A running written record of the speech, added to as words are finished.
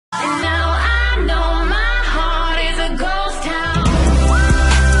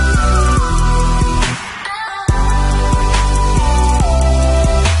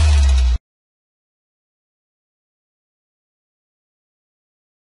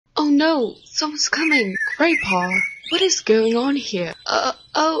Oh no, someone's coming. Grandpa, what is going on here?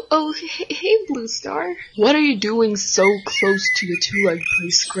 Hey, Blue Star. What are you doing so close to the two-leg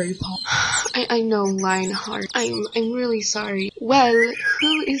place, Grandpa? I know, Lionheart. I'm really sorry. Well,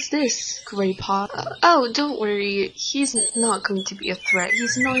 who is this, Grandpa? Oh, don't worry. He's not going to be a threat.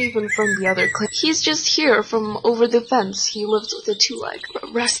 He's not even from the other clan. He's just here from over the fence. He lives with a two-leg.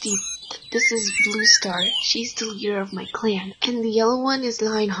 Rusty. This is Blue Star. She's the leader of my clan. And the yellow one is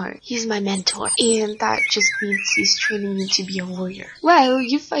Lionheart. He's my mentor. And that just means he's training me to be a warrior. Well,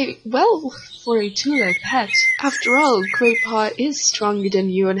 you fight well for a two-leg pet. After all, Grandpa is stronger than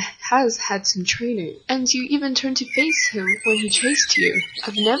you and has had some training. And you even turned to face him when he chased you.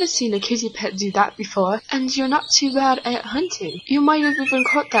 I've never seen a kitty pet do that before. And you're not too bad at hunting. You might have even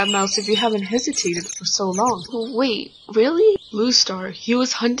caught that mouse if you haven't hesitated for so long. Wait, really? Blue Star, he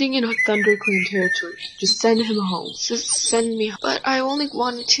was hunting in ThunderClan territory. Just send him home. Send me home. But I only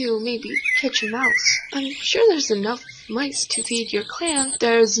wanted to maybe catch a mouse. I'm sure there's enough mice to feed your clan.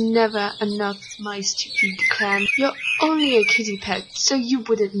 There's never enough mice to feed the clan. You're only a kitty pet, so you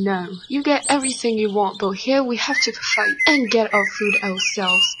wouldn't know. You get everything you want, but here we have to fight and get our food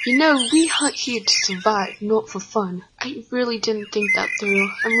ourselves. You know, we hunt here to survive, not for fun. I really didn't think that through.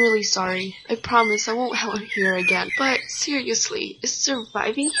 I'm really sorry. I promise I won't hunt here again. But seriously, is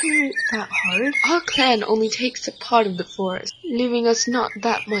surviving here that hard? Our clan only takes a part of the forest, leaving us not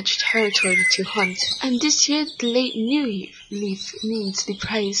that much territory to hunt. And this year, the late new leaf means the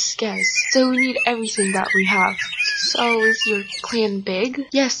prey is scarce, so we need everything that we have. So, is your clan big?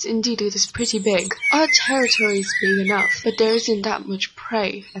 Yes, indeed, it is pretty big. Our territory is big enough, but there isn't that much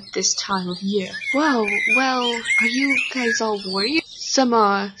prey at this time of year. Well, are you guys all warriors? Some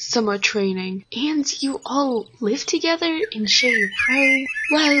are training. And you all live together and share your prey?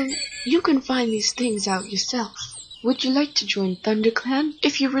 Well, you can find these things out yourself. Would you like to join ThunderClan?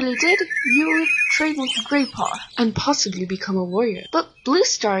 If you really did, you would trade with Grandpa and possibly become a warrior. But Blue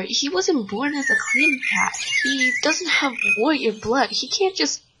Star, he wasn't born as a clan cat. He doesn't have warrior blood. He can't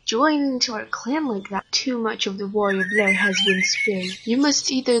just join into our clan like that. Too much of the warrior blood has been spilled. You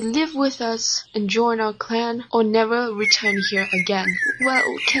must either live with us and join our clan or never return here again. Well,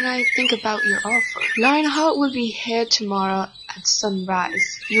 can I think about your offer? Lionheart will be here tomorrow at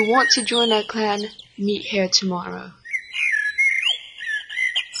sunrise. You want to join our clan? Meet here tomorrow.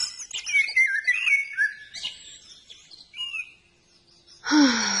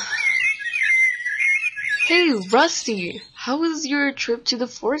 Hey, Rusty! How was your trip to the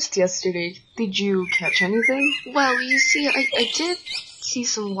forest yesterday? Did you catch anything? Well, you see, I did see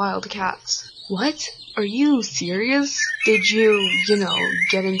some wild cats. What? Are you serious? Did you,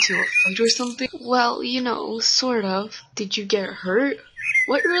 get into a fight or something? Well, sort of. Did you get hurt?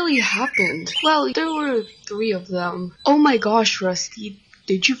 What really happened? Well, there were 3 of them. Oh my gosh, Rusty.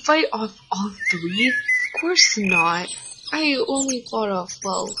 Did you fight off all 3? Of course not. I only fought off,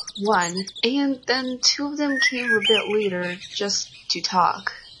 1. And then 2 of them came a bit later just to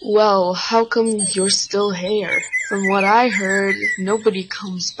talk. Well, how come you're still here? From what I heard, nobody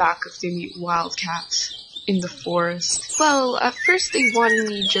comes back if they meet wildcats in the forest. Well, at first they wanted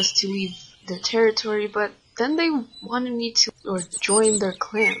me just to leave their territory, but then they wanted me to join their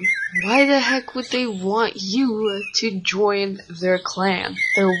clan. Why the heck would they want you to join their clan?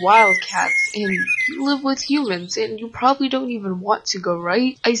 They're wildcats, and you live with humans, and you probably don't even want to go,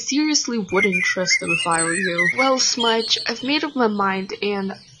 right? I seriously wouldn't trust them if I were you. Well, Smudge, I've made up my mind,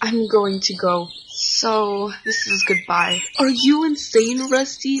 and I'm going to go. So, this is goodbye. Are you insane,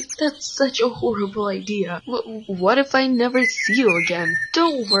 Rusty? That's such a horrible idea. What if I never see you again?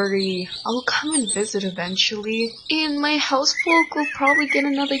 Don't worry, I'll come and visit eventually. And my housefolk will probably get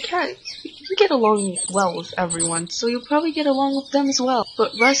another cat. You get along well with everyone, so you'll probably get along with them as well.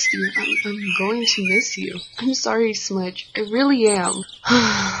 But Rusty, I'm going to miss you. I'm sorry, Smudge. I really am.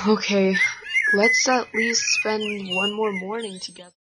 Okay, let's at least spend one more morning together.